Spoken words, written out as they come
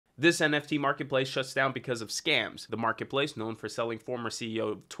This NFT marketplace shuts down because of scams. The marketplace, known for selling former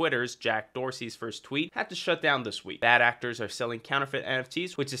CEO of Twitter's Jack Dorsey's first tweet, had to shut down this week. Bad actors are selling counterfeit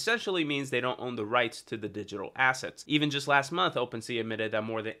NFTs, which essentially means they don't own the rights to the digital assets. Even just last month, OpenSea admitted that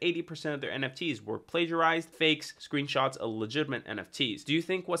more than 80% of their NFTs were plagiarized, fakes, screenshots of legitimate NFTs. Do you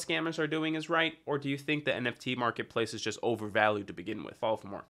think what scammers are doing is right, or do you think the NFT marketplace is just overvalued to begin with? Follow for more.